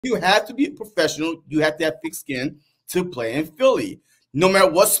you have to be a professional. You have to have thick skin to play in Philly, no matter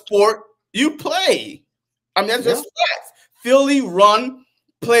what sport you play. I mean, that's just facts. Philly run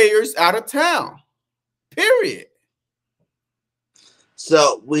players out of town. Period.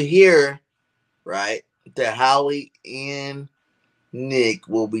 So we hear, right, that Howie and Nick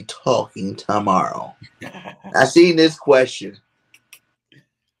will be talking tomorrow. I seen this question.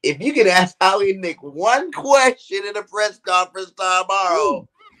 If you could ask Howie and Nick one question in a press conference tomorrow,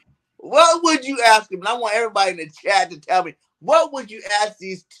 what would you ask him? And I want everybody in the chat to tell me, what would you ask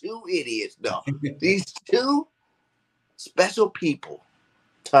these two idiots? No, these two special people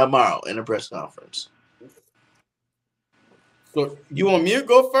tomorrow in a press conference. So you want me to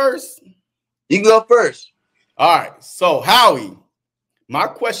go first? You can go first. All right. So Howie, my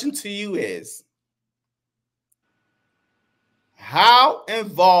question to you is, how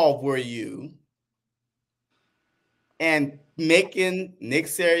involved were you in making Nick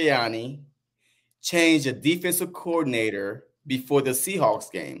Sirianni change the defensive coordinator before the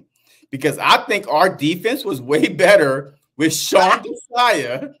Seahawks game? Because I think our defense was way better with Sean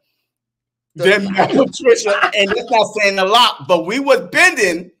Desai than Matt Patricia. And that's not saying a lot, but we was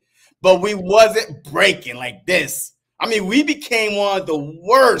bending, but we wasn't breaking like this. I mean, we became one of the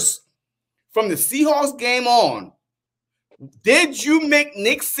worst from the Seahawks game on. Did you make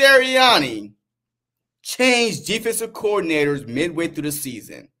Nick Sirianni change defensive coordinators midway through the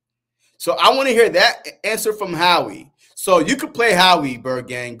season? So I want to hear that answer from Howie. So you could play Howie,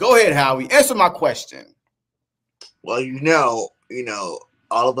 Birdgang. Go ahead, Howie. Answer my question. Well,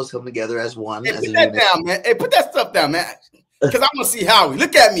 all of us come together as one. Hey, put that down, man. Hey, put that stuff down, man. Because I want to see Howie.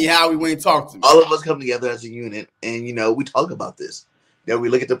 Look at me, Howie, when you talk to me. All of us come together as a unit, and, we talk about this. We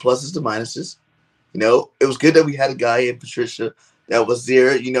look at the pluses, the minuses. It was good that we had a guy in Patricia that was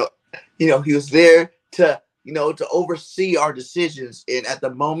there. He was there to oversee our decisions. And at the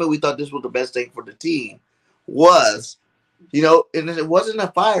moment, we thought this was the best thing for the team. And it wasn't a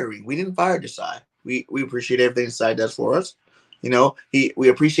firing. We didn't fire Desai. We appreciate everything Desai does for us. We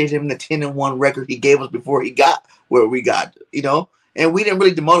appreciate him the 10-1 record he gave us before he got where we got. And we didn't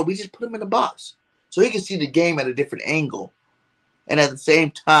really demote him. We just put him in the box so he could see the game at a different angle. And at the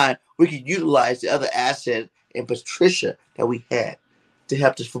same time, we could utilize the other asset in Patricia that we had to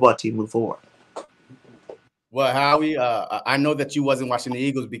help this football team move forward. Well, Howie, I know that you wasn't watching the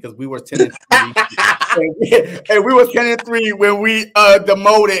Eagles because we were 10-3. and we were 10-3 when we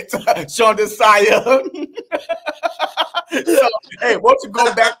demoted Sean Desai. So, hey, why don't you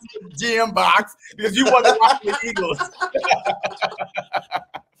go back to the GM box because you wasn't watching the Eagles.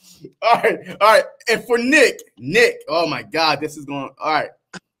 All right. And for Nick, oh my God, this is going. All right,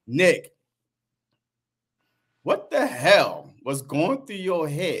 Nick, what the hell was going through your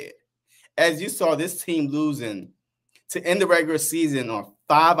head as you saw this team losing to end the regular season on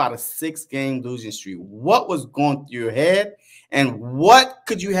 5 out of 6 game losing streak? What was going through your head, and what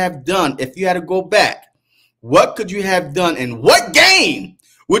could you have done if you had to go back? What could you have done, and what game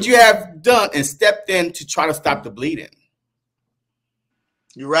would you have done and stepped in to try to stop the bleeding?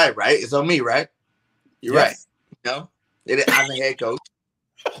 You're right? It's on me, right? You're yes. right. I'm the head coach.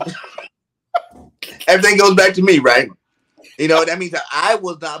 Everything goes back to me, right? That means that I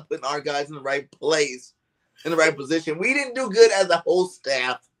was not putting our guys in the right place, in the right position. We didn't do good as a whole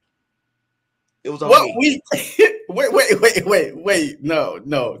staff. It was on me. Wait. No.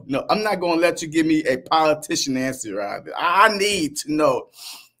 I'm not going to let you give me a politician answer out of it. I need to know,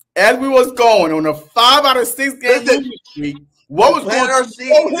 as we was going on a 5 out of 6 game losing streak, what was going on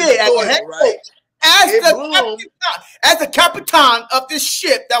your head right? As the captain of this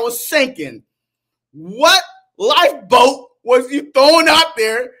ship that was sinking, what lifeboat was you throwing out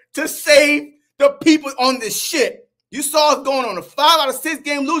there to save the people on this ship? You saw us going on a 5 out of 6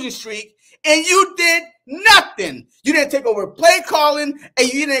 game losing streak, and you did nothing. You didn't take over play calling,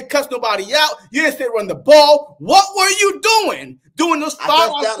 and you didn't cuss nobody out. You didn't say run the ball. What were you doing? Doing those 5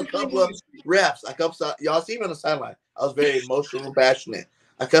 out of 6 games losing streak? Refs. Y'all see me on the sideline. I was very emotional and passionate.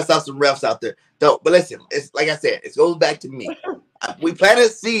 I cussed out some refs out there. But listen, it's like I said, it goes back to me. We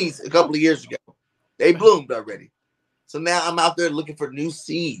planted seeds a couple of years ago. They bloomed already. So now I'm out there looking for new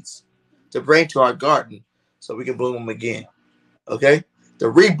seeds to bring to our garden so we can bloom them again. Okay? The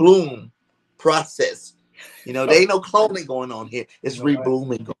rebloom process. There ain't no cloning going on here. It's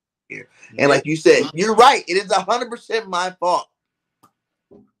reblooming going on here. And like you said, you're right. It is 100% my fault.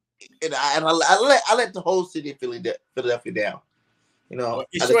 And I let the whole city of Philadelphia down.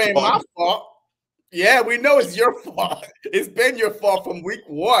 It sure ain't my fault. Yeah, we know it's your fault. It's been your fault from week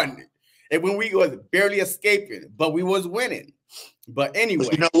 1. And when we was barely escaping, but we was winning. But anyway.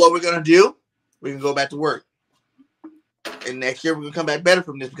 But you know what we're going to do? We can go back to work. And next year we're gonna come back better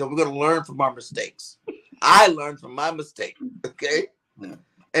from this because we're gonna learn from our mistakes. I learned from my mistake. Okay.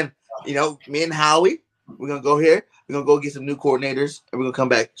 And me and Howie, we're gonna go here. We're gonna go get some new coordinators, and we're gonna come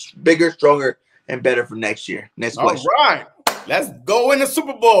back bigger, stronger, and better for next year. Next question. All right, let's go in the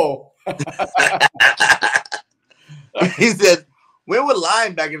Super Bowl. He said, "When would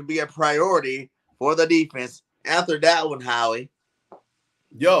linebackers be a priority for the defense?" After that one, Howie.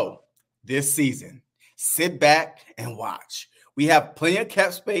 Yo, this season, sit back and watch. We have plenty of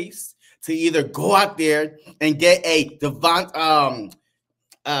cap space to either go out there and get a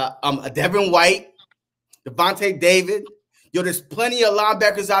Devin White, Devontae David. Yo, there's plenty of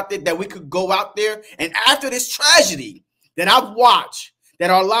linebackers out there that we could go out there. And after this tragedy that I've watched, that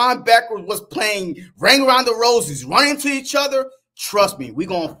our linebacker was playing Ring Around the Roses, running into each other, trust me, we're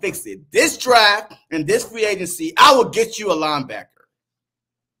going to fix it. This draft and this free agency, I will get you a linebacker.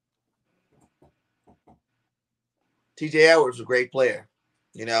 TJ Edwards was a great player.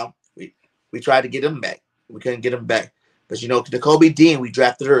 We tried to get him back. We couldn't get him back. But, Nakobe Dean, we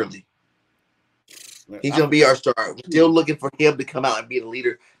drafted early. He's going to be our star. We're still looking for him to come out and be the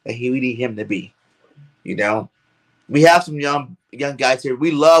leader that we need him to be. We have some young guys here.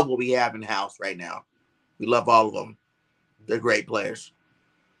 We love what we have in-house right now. We love all of them. They're great players.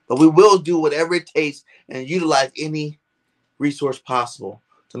 But we will do whatever it takes and utilize any resource possible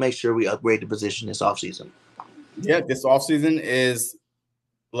to make sure we upgrade the position this offseason. Yeah, this offseason is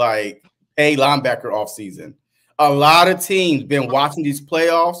like a linebacker offseason. A lot of teams been watching these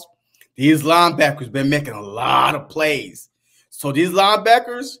playoffs. These linebackers been making a lot of plays. So these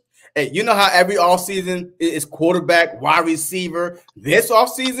linebackers, hey, you know how every offseason is quarterback, wide receiver. This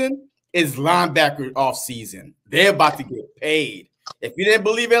offseason is linebacker offseason. They're about to get paid. If you didn't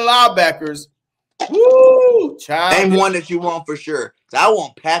believe in linebackers, woo, child. Name one that you want for sure. I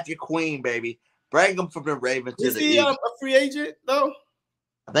want Patrick Queen, baby. Bring him from the Ravens to the Eagles. Is he a free agent, though?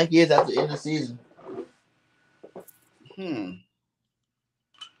 I think he is at the end of the season.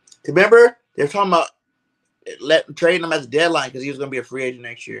 Remember, they're talking about trading him at the deadline because he was going to be a free agent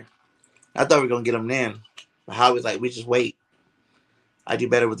next year. I thought we were going to get him then. But Howie's like, we just wait. I do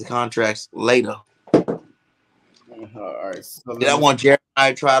better with the contracts later. All right. So I want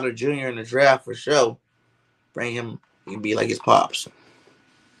Jeremiah Trotter Jr. in the draft for sure. Bring him. He can be like his pops.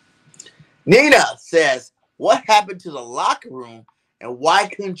 Nina says, what happened to the locker room and why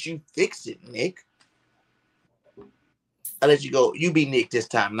couldn't you fix it, Nick? I'll let you go. You be Nick this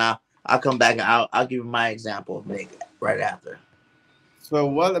time. Now, I'll come back and I'll give you my example of Nick right after. So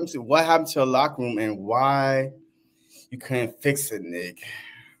let me see. What happened to the locker room and why you couldn't fix it, Nick?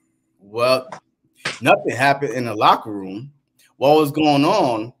 Well, nothing happened in the locker room. What was going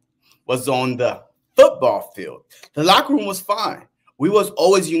on was on the football field. The locker room was fine. We was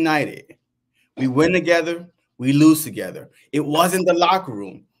always united. We win together, we lose together. It wasn't the locker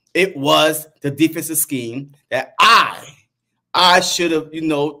room. It was the defensive scheme that I should have,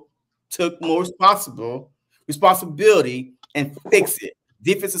 took more responsibility and fix it.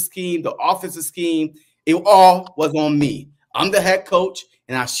 Defensive scheme, the offensive scheme, it all was on me. I'm the head coach,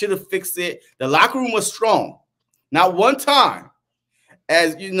 and I should have fixed it. The locker room was strong. Not one time,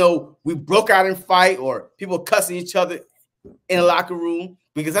 as we broke out in fight or people cussing each other in the locker room,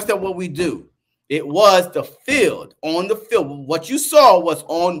 because that's not what we do. It was the field, on the field. What you saw was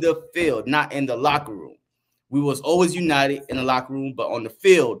on the field, not in the locker room. We was always united in the locker room, but on the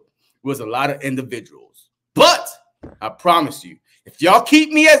field, there was a lot of individuals. But I promise you, if y'all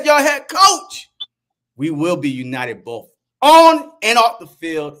keep me as your head coach, we will be united both on and off the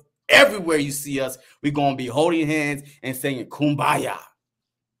field. Everywhere you see us, we're going to be holding hands and singing Kumbaya.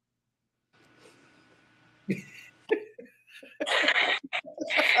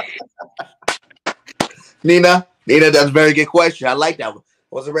 Nina, that's a very good question. I like that one.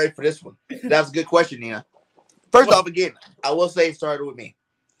 I wasn't ready for this one. That's a good question, Nina. First off, again, I will say it started with me.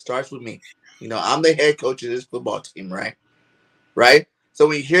 Starts with me. I'm the head coach of this football team, right? Right? So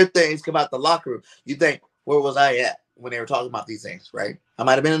when you hear things come out the locker room, you think, where was I at when they were talking about these things, right? I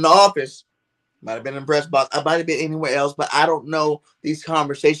might have been in the office. Might have been in the press box. I might have been anywhere else, but I don't know these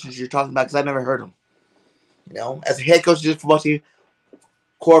conversations you're talking about because I never heard them. As a head coach of this football team,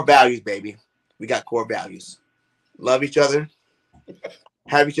 core values, baby. We got core values. Love each other.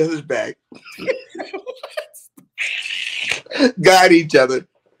 Have each other's back. Guide each other.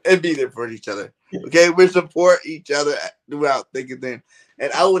 And be there for each other. Okay? We support each other throughout thick and thin.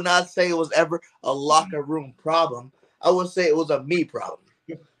 And I would not say it was ever a locker room problem. I would say it was a me problem.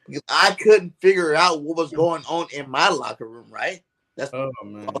 Because I couldn't figure out what was going on in my locker room, right?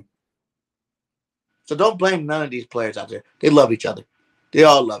 Man. So don't blame none of these players out there. They love each other. They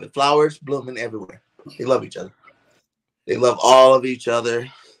all love it. Flowers blooming everywhere. They love each other. They love all of each other.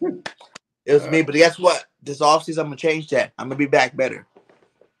 It was me, but guess what? This offseason, I'm gonna change that. I'm gonna be back better.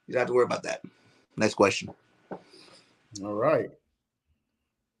 You don't have to worry about that. Next question. All right.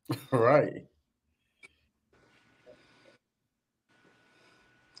 All right.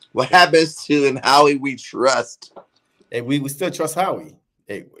 What happens to and Howie we trust? Hey, we still trust Howie.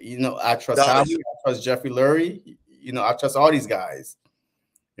 Hey, I trust No, Howie. I trust Jeffrey Lurie. I trust all these guys.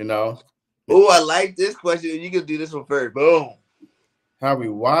 Oh, I like this question. You can do this one first. Boom. Howie,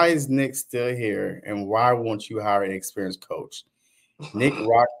 why is Nick still here, and why won't you hire an experienced coach? Nick,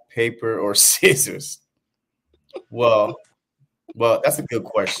 rock, paper, or scissors? Well, that's a good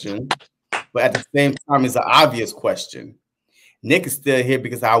question, but at the same time, it's an obvious question. Nick is still here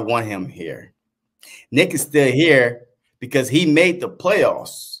because I want him here. Nick is still here because he made the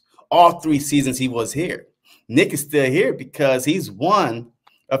playoffs all 3 seasons he was here. Nick is still here because he's one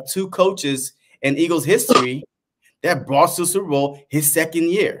of 2 coaches in Eagles history that brought us to Super Bowl his second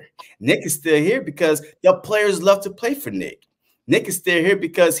year. Nick is still here because the players love to play for Nick. Nick is still here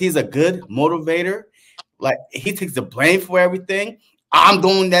because he's a good motivator. Like, he takes the blame for everything. I'm the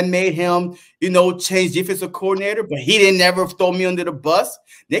one that made him, change defensive coordinator, but he didn't ever throw me under the bus.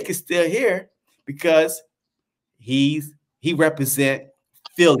 Nick is still here because he represent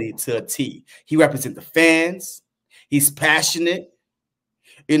Philly to a T. He represent the fans. He's passionate,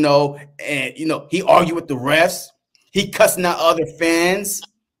 and he argued with the refs. He cussing out other fans.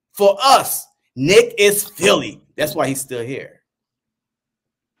 For us, Nick is Philly. That's why he's still here.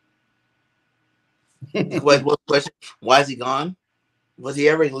 What question? Why is he gone? Was he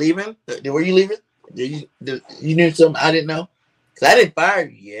ever leaving? Were you leaving? You knew something I didn't know? Because I didn't fire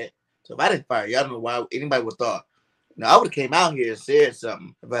you yet. So if I didn't fire you, I don't know why anybody would have thought. I would have came out here and said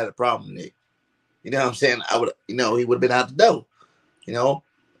something if I had a problem, Nick. You know what I'm saying? I would, he would have been out the door.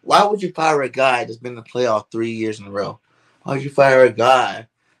 Why would you fire a guy that's been in the playoff 3 years in a row? Why would you fire a guy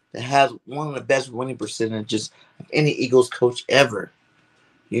that has one of the best winning percentages of any Eagles coach ever?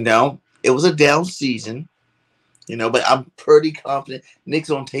 It was a down season, but I'm pretty confident Nick's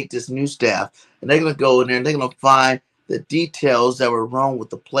going to take this new staff and they're going to go in there and they're going to find the details that were wrong with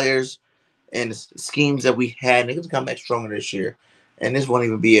the players and the schemes that we had. And they're going to come back stronger this year. And this won't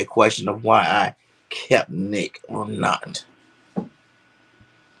even be a question of why I kept Nick or not.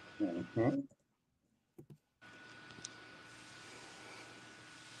 Mm-hmm.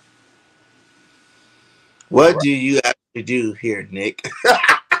 What do you actually do here, Nick?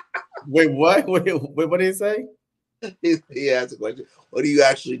 Wait, what? Wait, what did he say? He asked a question. What do you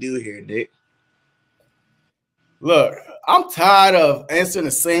actually do here, Nick? Look, I'm tired of answering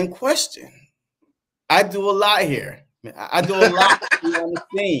the same question. I do a lot here. I do a lot behind the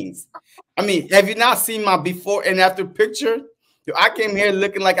scenes. I mean, have you not seen my before and after picture? I came here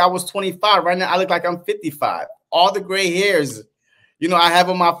looking like I was 25. Right now, I look like I'm 55. All the gray hairs, I have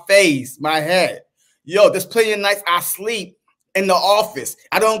on my face, my head. There's plenty of nights I sleep in the office.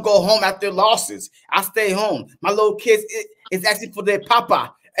 I don't go home after losses. I stay home. My little kids is asking for their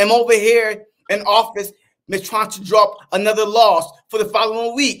papa. I'm over here in office trying to drop another loss for the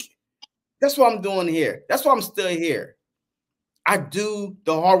following week. That's what I'm doing here. That's why I'm still here. I do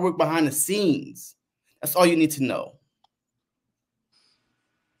the hard work behind the scenes. That's all you need to know.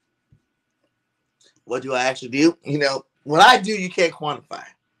 What do I actually do? What I do, you can't quantify.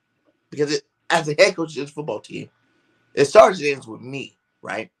 Because as a head coach of this football team, it starts and ends with me,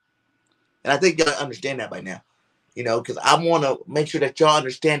 right? And I think y'all understand that by now. Because I want to make sure that y'all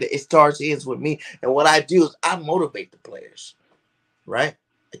understand that it starts and ends with me. And what I do is I motivate the players, right?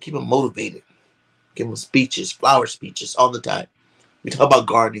 I keep them motivated. Give them speeches, flower speeches all the time. We talk about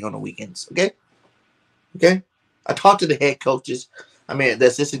gardening on the weekends, okay? Okay? I talk to the head coaches. The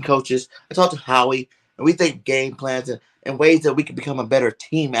assistant coaches. I talk to Howie. And we think game plans and ways that we can become a better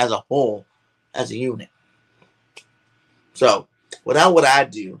team as a whole, as a unit. So, without what I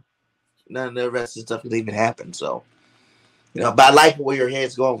do, none of the rest of the stuff could even happen. So, but I like where your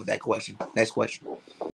head's going with that question. Next question.